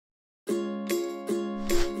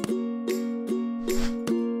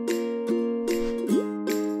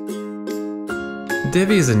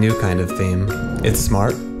Divi is a new kind of theme. It's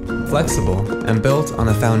smart, flexible, and built on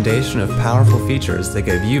a foundation of powerful features that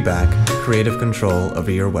give you back creative control over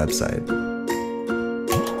your website.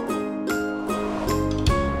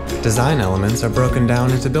 Design elements are broken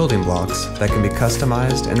down into building blocks that can be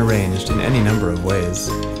customized and arranged in any number of ways.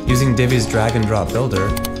 Using Divi's drag-and-drop builder,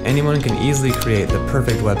 anyone can easily create the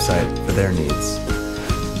perfect website for their needs.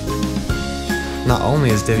 Not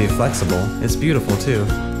only is Divi flexible, it's beautiful too.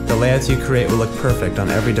 The layouts you create will look perfect on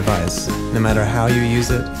every device. No matter how you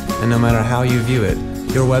use it, and no matter how you view it,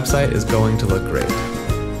 your website is going to look great.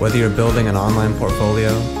 Whether you're building an online portfolio,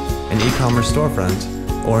 an e-commerce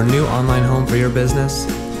storefront, or a new online home for your business,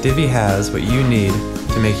 Divi has what you need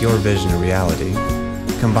to make your vision a reality.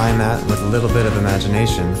 Combine that with a little bit of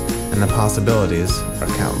imagination, and the possibilities are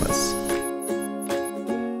countless.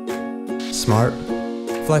 Smart,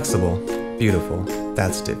 flexible, beautiful,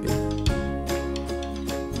 that's Divi.